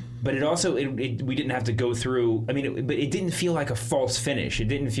 But it also we didn't have to go through. I mean, but it didn't feel like a false finish. It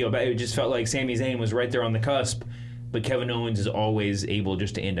didn't feel bad. It just felt like Sami Zayn was right there on the cusp. But Kevin Owens is always able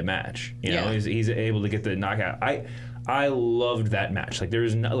just to end a match. You know, he's able to get the knockout. I loved that match. Like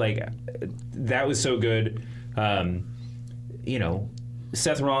there's no, like that was so good.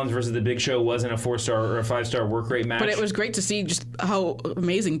 Seth Rollins versus the Big Show wasn't a 4-star or a 5-star work rate match, but it was great to see just how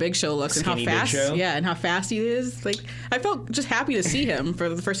amazing Big Show looks and how fast, and how fast he is. Like I felt just happy to see him for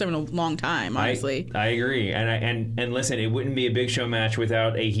the first time in a long time. Honestly, I agree, and listen, it wouldn't be a Big Show match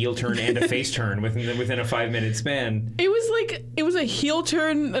without a heel turn and a face turn within a 5-minute span. It was a heel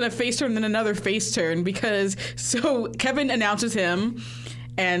turn and a face turn, then another face turn because Kevin announces him.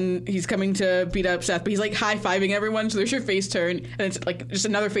 And he's coming to beat up Seth, but he's like high-fiving everyone. So there's your face turn, and it's like just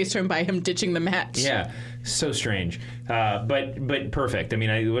another face turn by him ditching the match. Yeah, so strange, but perfect. I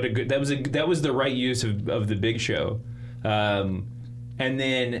mean, what a good that was the right use of the Big Show, and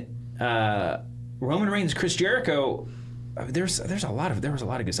then Roman Reigns, Chris Jericho. There was a lot of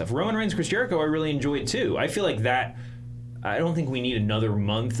good stuff. Roman Reigns, Chris Jericho, I really enjoyed too. I feel like that. I don't think we need another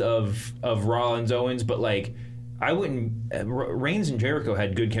month of Rollins Owens, but like. I wouldn't. Reigns and Jericho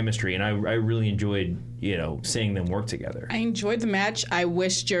had good chemistry, and I really enjoyed seeing them work together. I enjoyed the match. I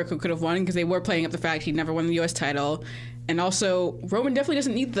wish Jericho could have won because they were playing up the fact he never won the U.S. title, and also Roman definitely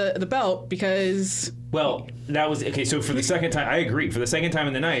doesn't need the belt because. Well, that was okay. So for the second time, I agree. For the second time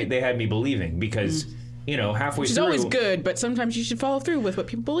in the night, they had me believing because. Halfway Which is through... always good, but sometimes you should follow through with what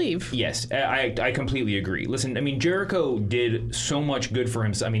people believe. Yes, I completely agree. Listen, I mean, Jericho did so much good for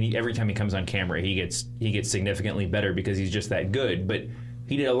himself. I mean, every time he comes on camera, he gets significantly better because he's just that good. But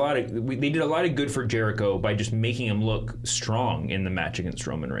they did a lot of good for Jericho by just making him look strong in the match against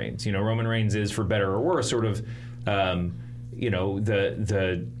Roman Reigns. Roman Reigns is, for better or worse, sort of,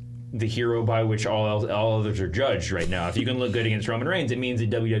 the hero by which all others are judged right now. If you can look good against Roman Reigns, it means that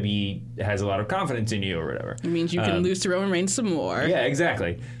WWE has a lot of confidence in you or whatever. It means you can lose to Roman Reigns some more. Yeah,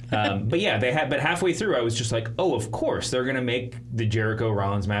 exactly. But halfway through, I was just like, oh, of course they're going to make the Jericho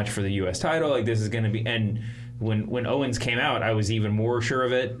Rollins match for the U.S. title. Like this is going to be. And when Owens came out, I was even more sure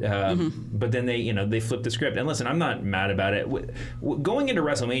of it. But then they flipped the script. And listen, I'm not mad about it. Going into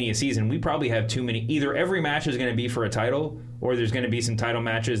WrestleMania season, we probably have too many. Either every match is going to be for a title, or there's going to be some title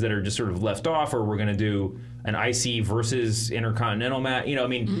matches that are just sort of left off, or we're going to do an IC versus Intercontinental match.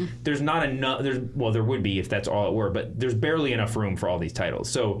 There's not enough. There would be if that's all it were, but there's barely enough room for all these titles.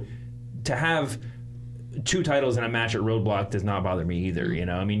 So to have 2 titles in a match at Roadblock does not bother me either.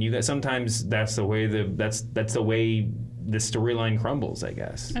 You got sometimes that's the way that's the way the storyline crumbles, I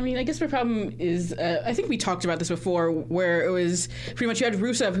guess. I mean, I guess my problem is, I think we talked about this before, where it was pretty much you had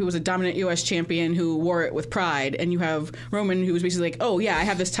Rusev, who was a dominant U.S. champion who wore it with pride, and you have Roman, who was basically like, oh, yeah, I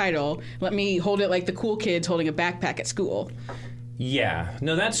have this title. Let me hold it like the cool kids holding a backpack at school. Yeah,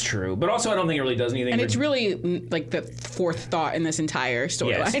 no, that's true. But also, I don't think it really does anything. And it's really like the fourth thought in this entire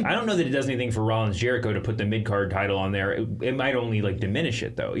storyline. Yes, I don't know that it does anything for Rollins Jericho to put the mid-card title on there. It might only like diminish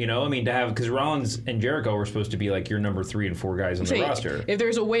it, though. You know, I mean, to have, because Rollins and Jericho were supposed to be like your number 3 and 4 guys on the roster. If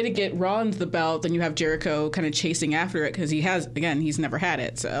there's a way to get Rollins the belt, then you have Jericho kind of chasing after it, because he's never had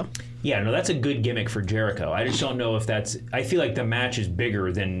it. So yeah, no, that's a good gimmick for Jericho. I just don't know if that's. I feel like the match is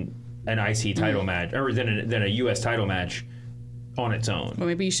bigger than an IC title match, or than a U.S. title match on its own. Well,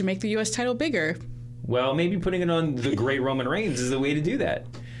 maybe you should make the U.S. title bigger. Well, maybe putting it on the great Roman Reigns is the way to do that.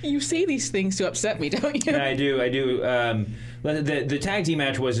 You say these things to upset me, don't you? Yeah, I do. The tag team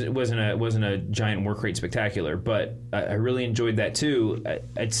match wasn't a giant work rate spectacular, but I really enjoyed that too.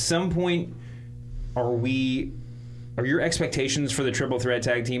 At some point, are your expectations for the triple threat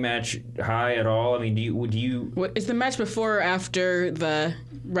tag team match high at all? I mean, do you? What is the match before or after the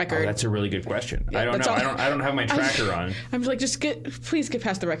record? Oh, that's a really good question. Yeah, I don't know. I don't have my tracker on. I'm like, please get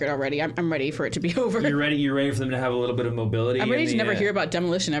past the record already. I'm ready for it to be over. You're ready. You're ready for them to have a little bit of mobility. I'm ready to never hear about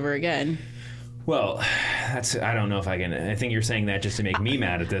Demolition ever again. Well, I don't know if I can. I think you're saying that just to make me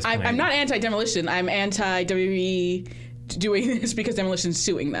mad at this point. I'm not anti-Demolition. I'm anti-WWE doing this because Demolition's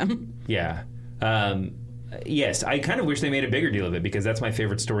suing them. Yeah. Yes, I kind of wish they made a bigger deal of it, because that's my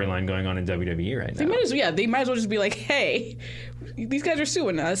favorite storyline going on in WWE right now. They might as well just be like, hey, these guys are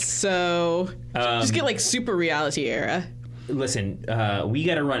suing us, so just get like Super Reality Era. Listen, we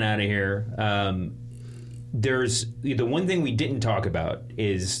got to run out of here. There's the one thing we didn't talk about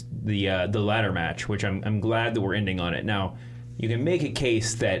is the ladder match, which I'm glad that we're ending on it. Now, you can make a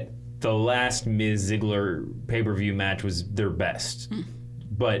case that the last Miz Ziggler pay-per-view match was their best,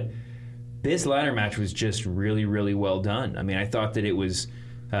 but this ladder match was just really, really well done. I mean, I thought that it was.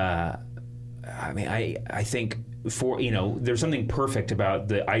 I think there's something perfect about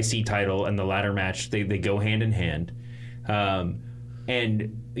the IC title and the ladder match. They go hand in hand,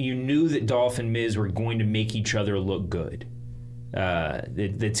 and you knew that Dolph and Miz were going to make each other look good.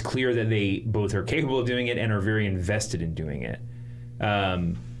 It's clear that they both are capable of doing it and are very invested in doing it.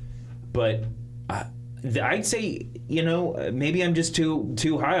 But I'd say, maybe I'm just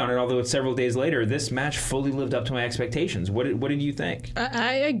too high on it, although it's several days later. This match fully lived up to my expectations. What did you think?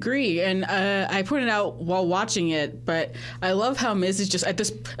 I agree, and I pointed out while watching it, but I love how Miz is just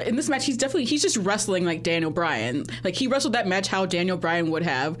in this match, he's just wrestling like Daniel Bryan. Like, he wrestled that match how Daniel Bryan would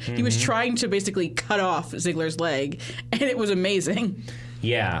have. Mm-hmm. He was trying to basically cut off Ziggler's leg, and it was amazing.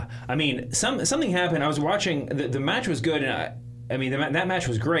 Yeah. I mean, something happened. I was watching, the match was good, and that match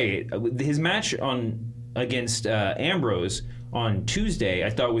was great. His match against Ambrose on Tuesday, I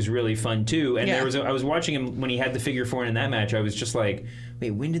thought was really fun too. And I was watching him when he had the figure four in that match. I was just like,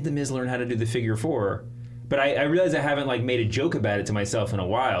 wait, when did the Miz learn how to do the figure four? But I realized I haven't like made a joke about it to myself in a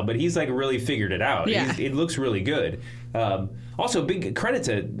while. But he's like really figured it out. Yeah. It looks really good. Also, big credit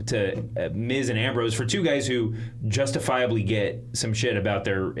to Miz and Ambrose for two guys who justifiably get some shit about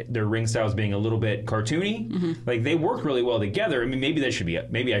their ring styles being a little bit cartoony. Mm-hmm. Like, they work really well together. I mean, maybe I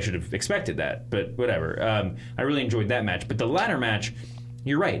should have expected that, but whatever. I really enjoyed that match. But the ladder match,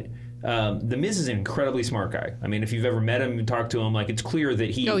 you're right. The Miz is an incredibly smart guy. I mean, if you've ever met him and talked to him, like, it's clear that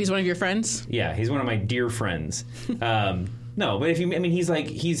he... Oh, he's one of your friends? Yeah, he's one of my dear friends. No, but he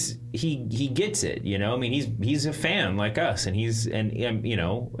gets it, you know. I mean, he's a fan like us, and he's had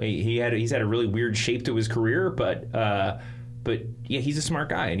a really weird shape to his career, but yeah, he's a smart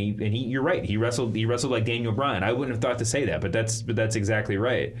guy, and he you're right. He wrestled like Daniel Bryan. I wouldn't have thought to say that, but that's exactly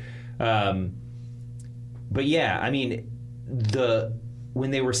right. But yeah, I mean,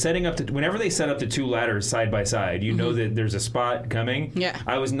 whenever they set up the two ladders side by side, you know that there's a spot coming. Yeah.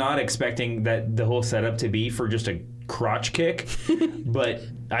 I was not expecting that the whole setup to be for just a crotch kick, but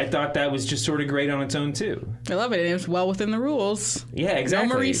I thought that was just sort of great on its own too. I love it. It was well within the rules. Yeah, exactly.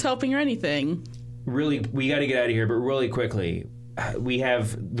 No Maurice helping or anything. Really, we got to get out of here, but really quickly, we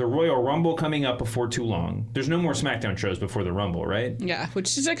have the Royal Rumble coming up before too long. There's no more SmackDown shows before the Rumble, right? Yeah,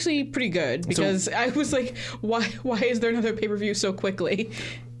 which is actually pretty good, because I was like, why is there another pay-per-view so quickly?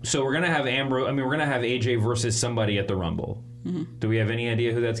 So we're gonna have we're gonna have AJ versus somebody at the Rumble. Mm-hmm. Do we have any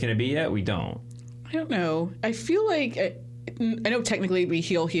idea who that's gonna be yet? We don't. I don't know. I feel like I know technically it'd be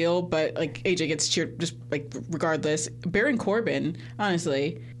heel, but like AJ gets cheered just like regardless. Baron Corbin,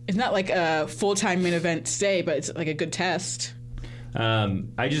 honestly, it's not like a full-time main event stay, but it's like a good test.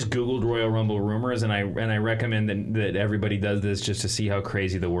 I just Googled Royal Rumble rumors, and I recommend that everybody does this just to see how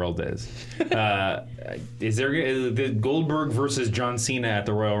crazy the world is. Is the Goldberg versus John Cena at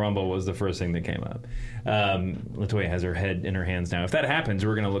the Royal Rumble was the first thing that came up. LaToya has her head in her hands now. If that happens,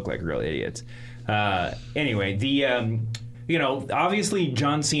 we're going to look like real idiots. Anyway, obviously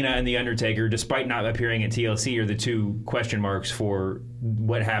John Cena and The Undertaker, despite not appearing at TLC, are the two question marks for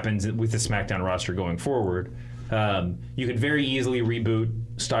what happens with the SmackDown roster going forward. You could very easily reboot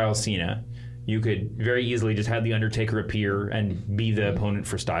Styles Cena. You could very easily just have The Undertaker appear and be the opponent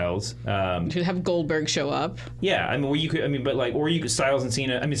for Styles. You could have Goldberg show up. Yeah, or you could Styles and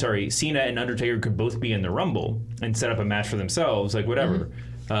Cena. Cena and Undertaker could both be in the Rumble and set up a match for themselves, like whatever.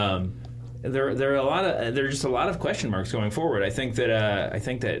 There are just a lot of question marks going forward. I think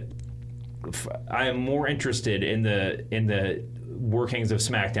that I am more interested in the workings of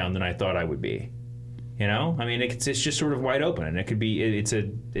SmackDown than I thought I would be. It's just sort of wide open, and it could be. It's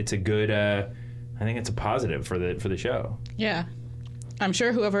a good. I think it's a positive for the show. Yeah, I'm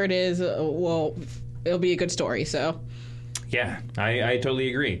sure whoever it is, it'll be a good story. So. Yeah, I totally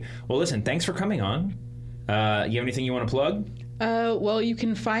agree. Well, listen, thanks for coming on. You have anything you want to plug? Well, you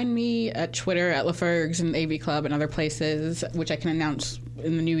can find me at Twitter at LaFergs and AV Club and other places, which I can announce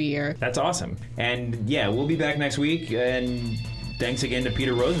in the new year. That's awesome. And yeah, we'll be back next week. And thanks again to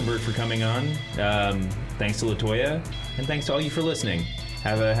Peter Rosenberg for coming on. Thanks to LaToya. And thanks to all you for listening.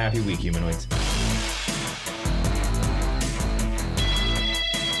 Have a happy week, humanoids.